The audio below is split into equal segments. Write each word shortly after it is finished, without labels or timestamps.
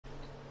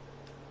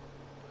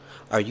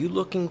Are you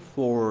looking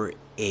for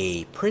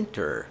a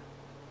printer?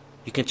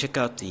 You can check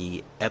out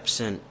the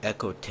Epson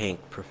EcoTank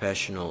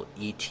Professional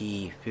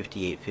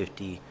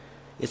ET-5850.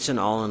 It's an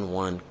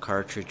all-in-one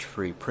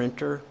cartridge-free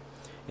printer,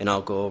 and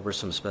I'll go over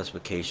some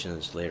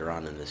specifications later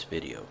on in this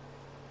video.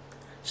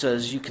 So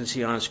as you can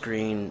see on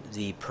screen,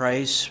 the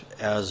price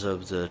as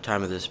of the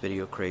time of this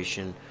video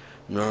creation,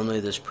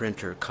 normally this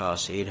printer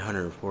costs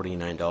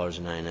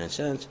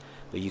 $849.99,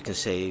 but you can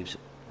save,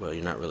 well,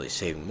 you're not really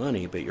saving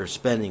money, but you're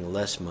spending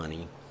less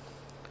money.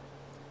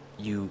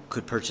 You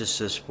could purchase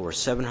this for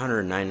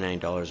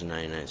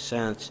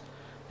 $799.99.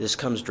 This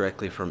comes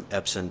directly from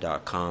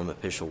Epson.com,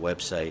 official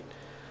website.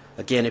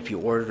 Again, if you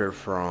order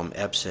from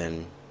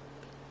Epson,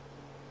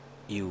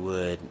 you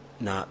would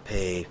not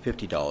pay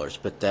 $50,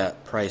 but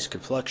that price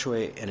could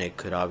fluctuate and it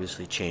could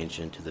obviously change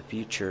into the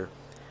future.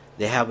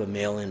 They have a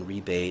mail-in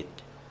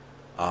rebate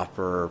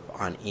offer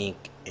on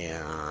ink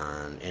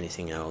and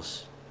anything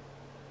else.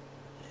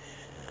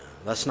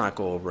 Let's not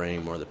go over any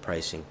more of the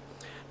pricing.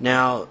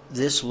 Now,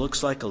 this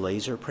looks like a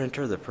laser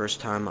printer. The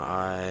first time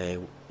I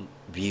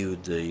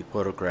viewed the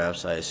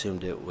photographs, I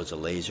assumed it was a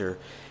laser.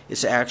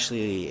 It's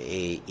actually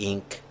a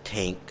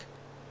EcoTank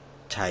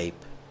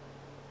type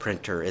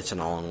printer. It's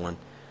an all-in-one.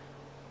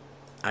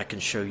 I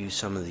can show you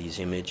some of these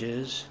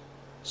images.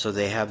 So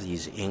they have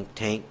these ink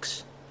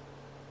tanks,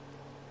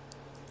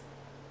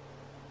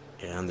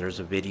 and there's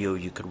a video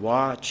you could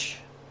watch.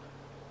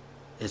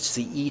 It's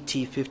the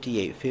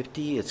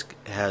ET-5850. It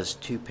has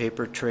two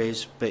paper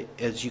trays, but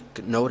as you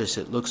can notice,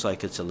 it looks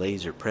like it's a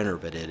laser printer,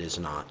 but it is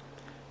not.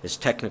 It's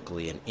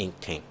technically an ink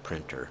tank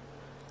printer.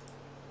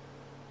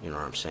 You know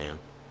what I'm saying?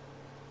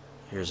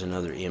 Here's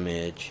another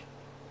image,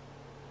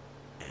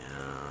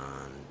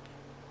 and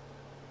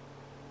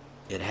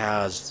it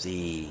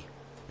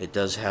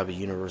does have a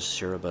universal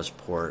serial bus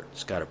port.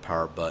 It's got a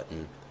power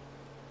button.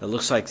 It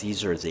looks like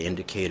these are the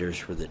indicators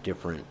for the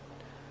different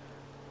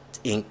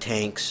ink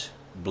tanks.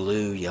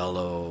 Blue,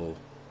 yellow,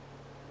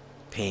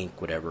 pink,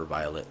 whatever,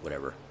 violet,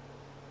 whatever.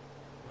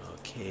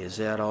 Okay, is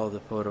that all the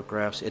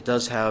photographs? It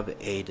does have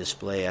a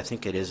display. I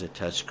think it is a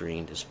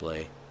touchscreen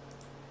display.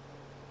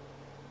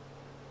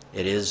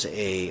 It is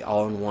a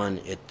all-in-one.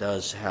 It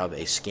does have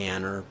a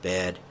scanner,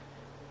 bed,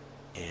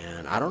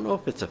 and I don't know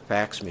if it's a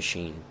fax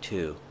machine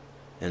too.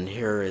 And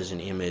here is an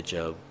image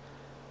of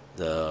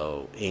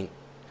the ink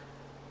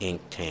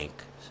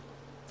tank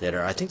that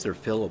are, I think they're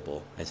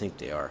fillable. I think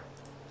they are.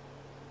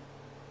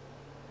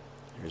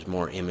 There's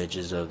more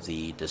images of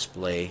the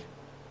display.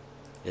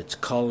 It's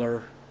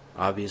color,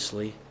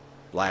 obviously,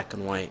 black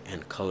and white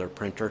and color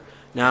printer.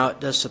 Now it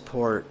does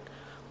support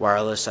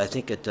wireless. I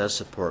think it does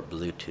support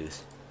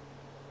Bluetooth.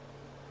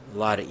 A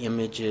lot of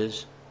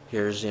images.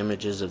 Here's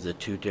images of the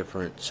two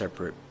different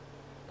separate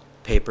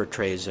paper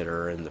trays that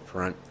are in the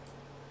front.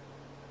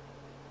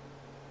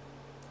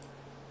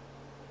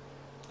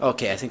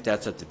 Okay, I think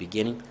that's at the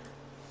beginning.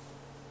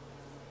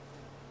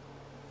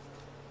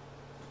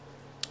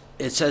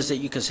 It says that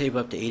you can save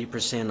up to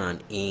 80%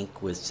 on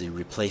ink with the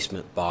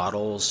replacement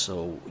bottles,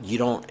 so you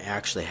don't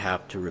actually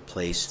have to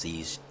replace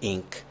these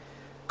ink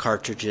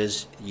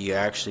cartridges. You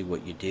actually,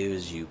 what you do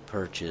is you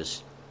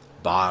purchase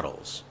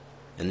bottles,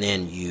 and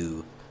then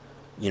you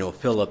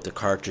fill up the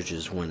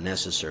cartridges when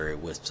necessary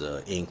with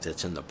the ink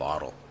that's in the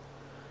bottle.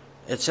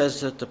 It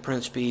says that the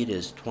print speed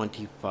is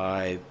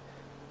 25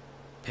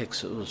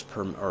 pixels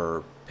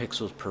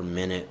per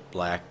minute,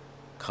 black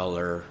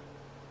color.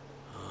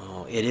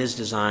 It is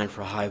designed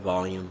for high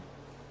volume.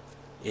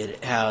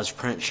 It has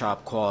print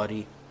shop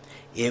quality.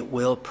 It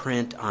will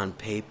print on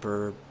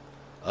paper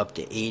up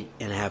to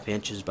 8.5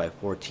 inches by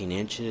 14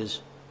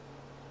 inches.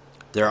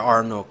 There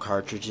are no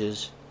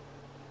cartridges.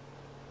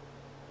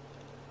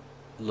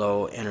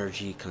 Low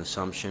energy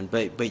consumption.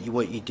 But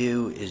what you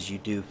do is you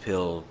do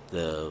fill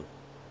the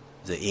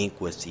ink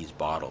with these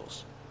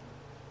bottles.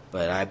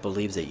 But I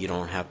believe that you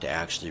don't have to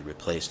actually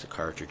replace the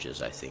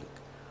cartridges, I think.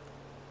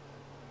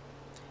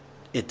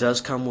 It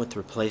does come with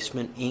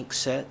replacement ink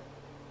set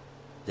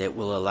that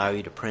will allow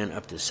you to print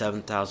up to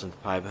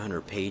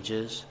 7,500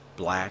 pages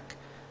black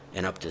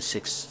and up to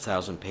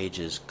 6,000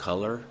 pages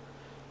color.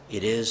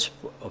 It is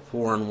a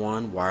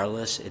 4-in-1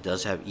 wireless. It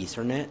does have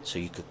Ethernet, so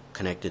you could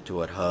connect it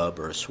to a hub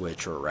or a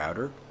switch or a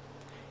router.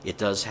 It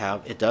does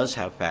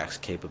have fax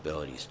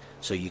capabilities,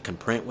 so you can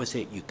print with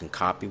it, you can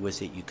copy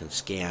with it, you can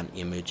scan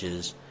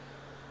images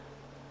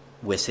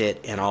with it,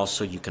 and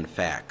also you can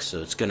fax.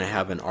 So it's going to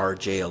have an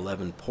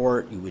RJ11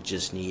 port. You would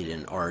just need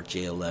an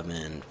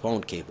RJ11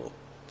 phone cable,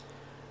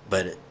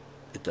 but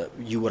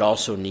you would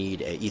also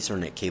need an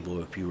Ethernet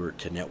cable if you were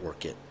to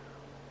network it,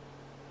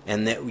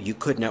 and that you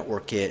could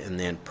network it and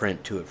then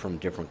print to it from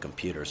different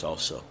computers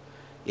also.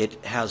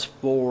 It has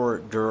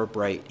 4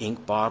 Durabright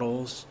ink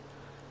bottles.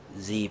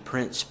 The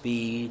print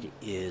speed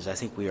is, I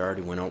think we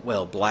already went on,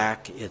 well,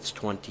 black it's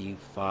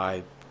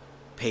 25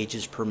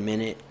 pages per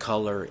minute,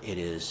 color it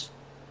is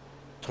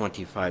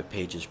 25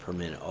 pages per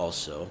minute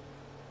also.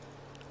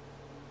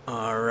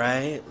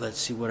 Alright, let's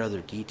see what other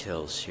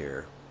details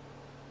here.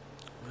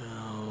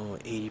 Well,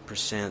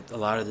 80%, a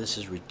lot of this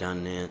is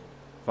redundant.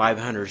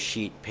 500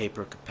 sheet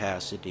paper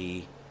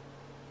capacity.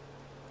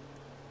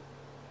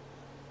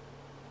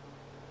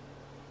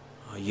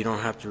 You don't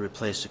have to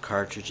replace the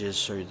cartridges,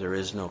 so there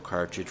is no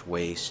cartridge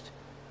waste.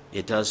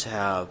 It does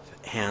have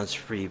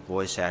hands-free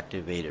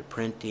voice-activated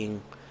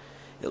printing.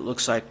 It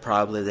looks like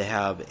probably they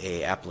have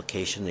a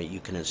application that you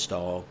can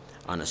install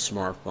on a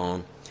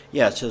smartphone.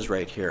 Yeah, it says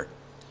right here.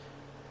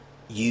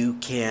 You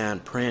can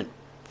print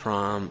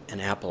from an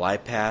Apple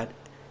iPad,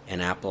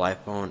 an Apple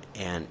iPhone,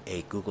 and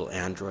a Google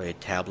Android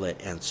tablet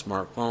and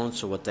smartphone.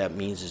 So what that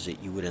means is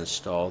that you would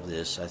install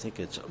this, I think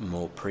it's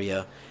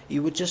Mopria.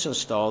 You would just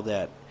install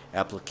that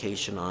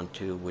application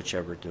onto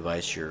whichever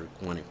device you're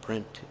wanting to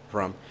print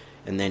from,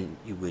 and then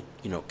you would,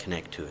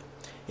 connect to it.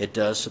 It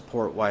does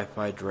support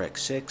Wi-Fi Direct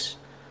 6.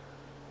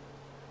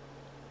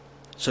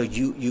 So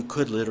you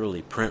could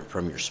literally print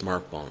from your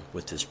smartphone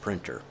with this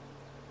printer.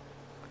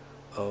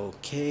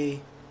 Okay,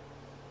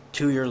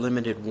 2-year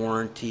limited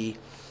warranty.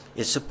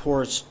 It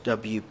supports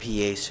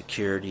WPA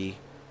security.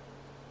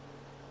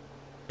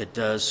 It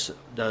does.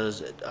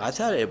 I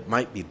thought it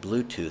might be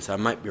Bluetooth. I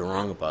might be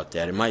wrong about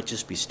that. It might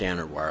just be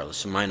standard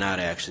wireless. It might not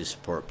actually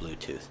support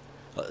Bluetooth.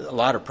 A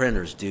lot of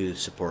printers do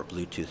support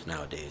Bluetooth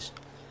nowadays.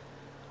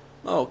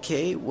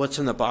 Okay, what's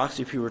in the box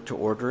if you were to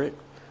order it?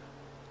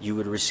 You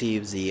would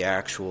receive the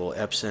actual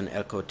Epson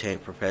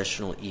EcoTank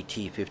Professional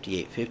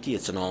ET-5850.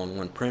 It's an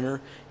all-in-one printer.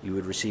 You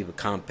would receive a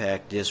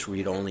compact disc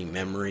read-only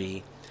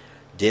memory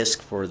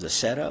disc for the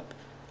setup,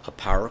 a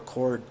power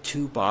cord,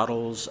 2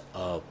 bottles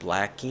of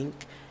black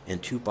ink,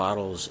 and 2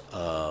 bottles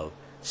of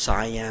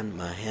cyan,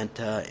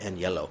 magenta, and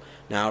yellow.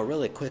 Now,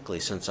 really quickly,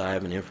 since I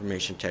have an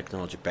information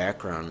technology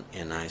background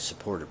and I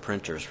supported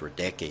printers for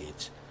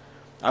decades,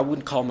 I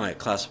wouldn't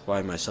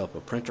classify myself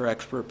a printer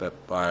expert, but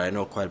I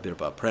know quite a bit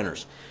about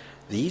printers.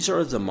 These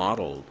are the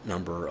model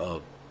number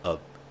of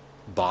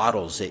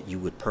bottles that you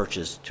would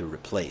purchase to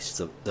replace.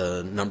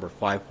 The number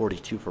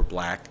 542 for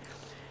black,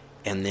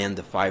 and then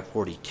the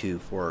 542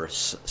 for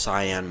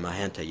cyan,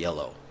 magenta,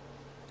 yellow.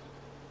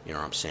 You know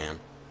what I'm saying?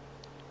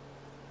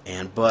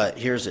 But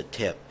here's a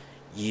tip.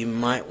 You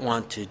might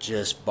want to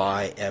just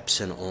buy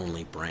Epson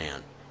only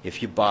brand.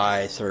 If you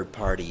buy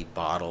third-party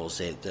bottles,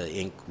 the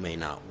ink may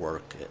not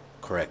work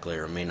correctly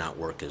or may not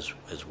work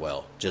as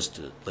well, just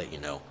to let you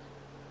know.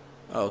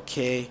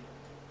 Okay,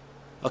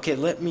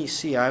 let me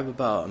see. I have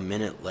about a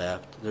minute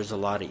left. There's a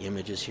lot of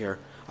images here.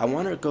 I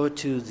want to go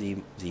to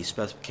the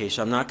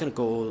specification. I'm not going to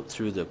go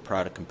through the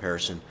product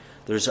comparison.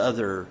 There's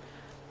other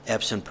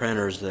Epson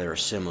printers that are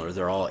similar.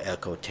 They're all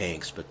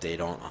EcoTanks, but they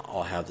don't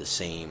all have the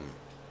same,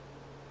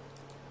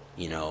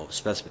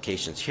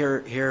 specifications.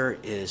 Here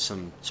is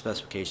some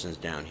specifications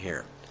down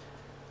here.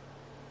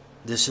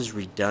 This is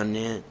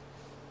redundant.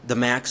 The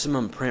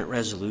maximum print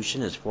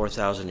resolution is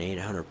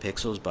 4,800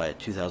 pixels by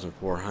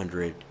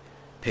 2,400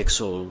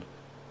 pixel,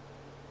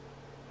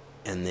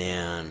 and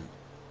then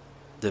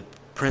the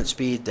print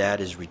speed, that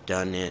is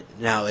redundant.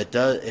 Now it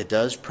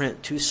does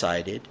print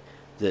two-sided.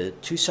 The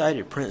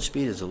two-sided print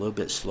speed is a little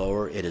bit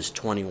slower. It is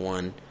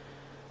 21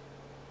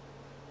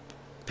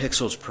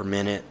 pixels per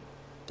minute.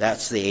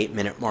 That's the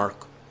 8-minute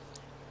mark.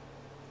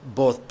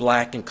 Both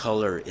black and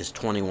color is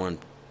 21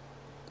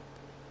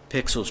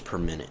 pixels per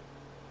minute.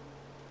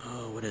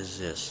 Oh, what is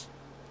this?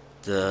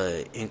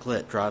 The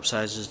inklet drop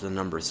size is the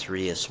number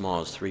 3, as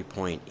small as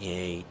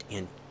 3.8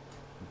 in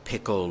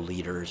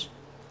picoliters.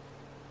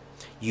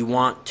 You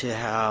want to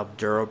have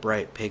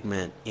Durabright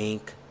pigment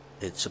ink.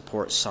 It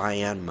supports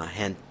cyan,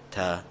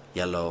 magenta,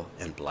 yellow,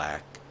 and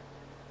black.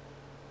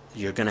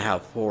 You're going to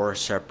have 4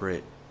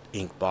 separate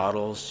ink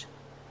bottles,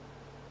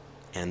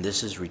 and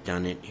this is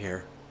redundant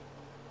here.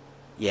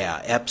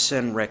 Yeah,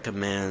 Epson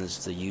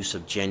recommends the use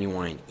of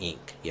genuine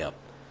ink. Yep.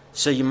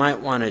 So you might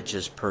want to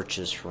just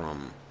purchase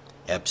from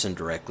Epson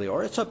directly,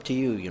 or it's up to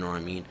you, you know what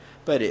I mean?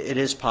 But it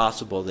is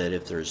possible that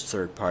if there's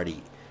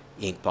third-party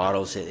ink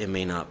bottles, it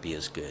may not be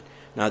as good.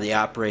 Now the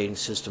operating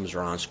systems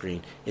are on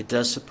screen. It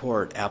does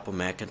support Apple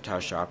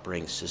Macintosh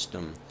operating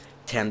system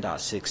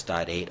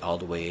 10.6.8 all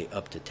the way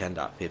up to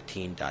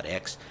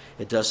 10.15.x.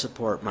 It does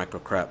support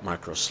microcrap,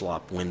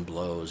 microslop,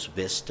 windblows,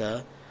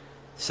 Vista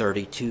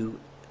 32.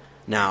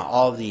 Now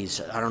all of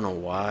these, I don't know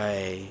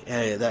why.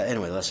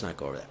 Anyway, let's not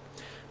go over that.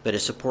 But it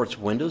supports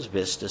Windows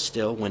Vista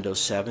still, Windows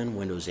 7,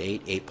 Windows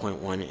 8,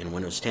 8.1, and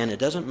Windows 10. It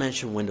doesn't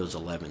mention Windows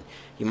 11.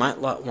 You might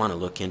want to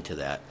look into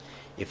that.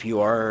 If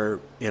you are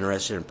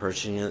interested in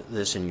purchasing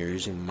this and you're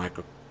using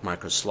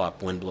Microslop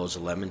Windblows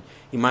 11,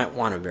 you might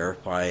want to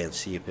verify and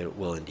see if it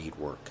will indeed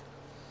work.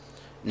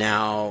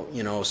 Now,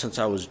 since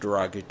I was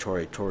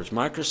derogatory towards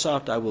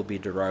Microsoft, I will be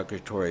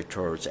derogatory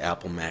towards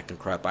Apple Mac and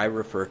crap. I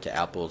refer to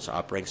Apple's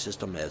operating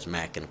system as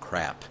Mac and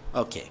crap.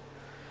 Okay.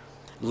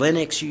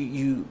 Linux,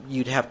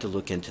 you'd have to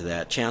look into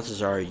that.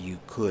 Chances are you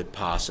could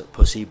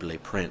possibly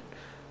print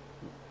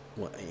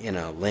in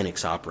a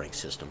Linux operating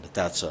system, but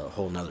that's a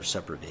whole nother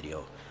separate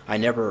video. I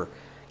never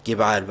give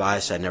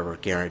advice, I never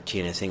guarantee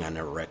anything, I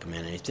never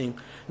recommend anything.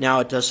 Now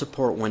it does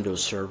support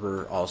Windows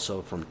Server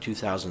also from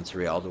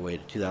 2003 all the way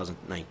to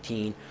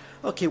 2019.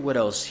 Okay, what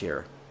else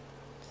here?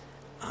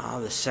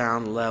 The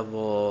sound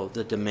level,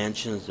 the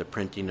dimensions, the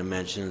printing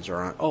dimensions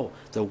are on. Oh,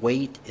 the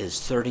weight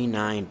is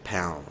 39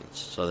 pounds,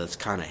 so that's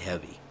kind of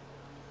heavy.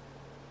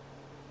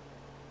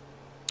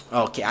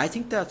 Okay, I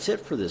think that's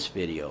it for this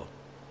video.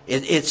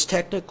 It's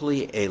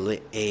technically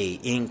a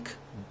ink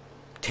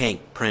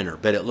tank printer,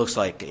 but it looks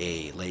like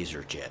a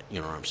laser jet.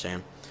 You know what I'm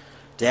saying?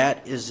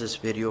 That is this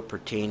video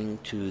pertaining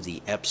to the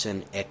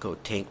Epson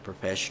EcoTank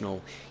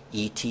Professional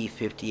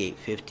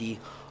ET-5850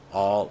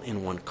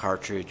 all-in-one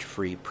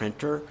cartridge-free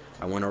printer.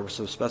 I went over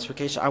some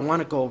specifications. I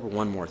want to go over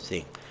one more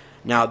thing.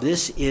 Now,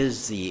 this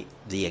is the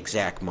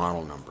exact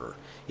model number.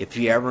 If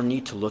you ever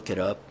need to look it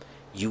up,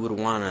 you would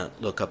want to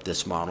look up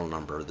this model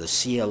number, the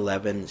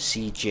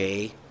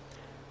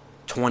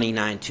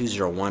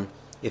C11CJ29201.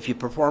 If you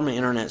perform an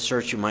internet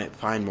search, you might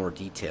find more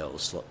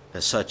details,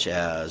 such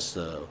as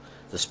the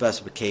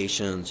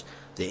specifications,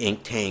 the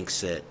ink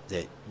tanks that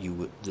you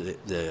would,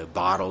 the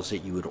bottles that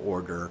you would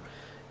order,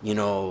 you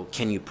know,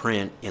 can you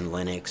print in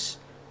Linux,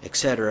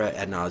 etc.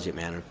 ad nauseam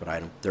management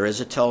item. There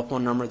is a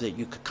telephone number that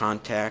you could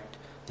contact.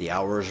 The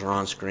hours are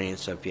on screen,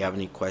 so if you have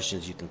any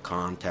questions, you can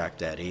contact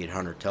that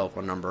 800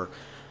 telephone number.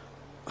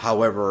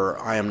 However,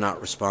 I am not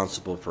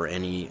responsible for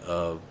any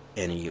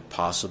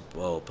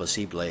possible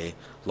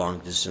long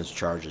distance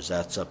charges.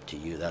 That's up to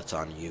you. That's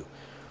on you.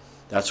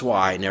 That's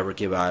why I never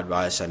give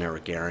advice. I never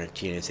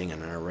guarantee anything. I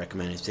never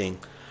recommend anything.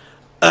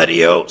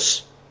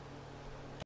 Adios.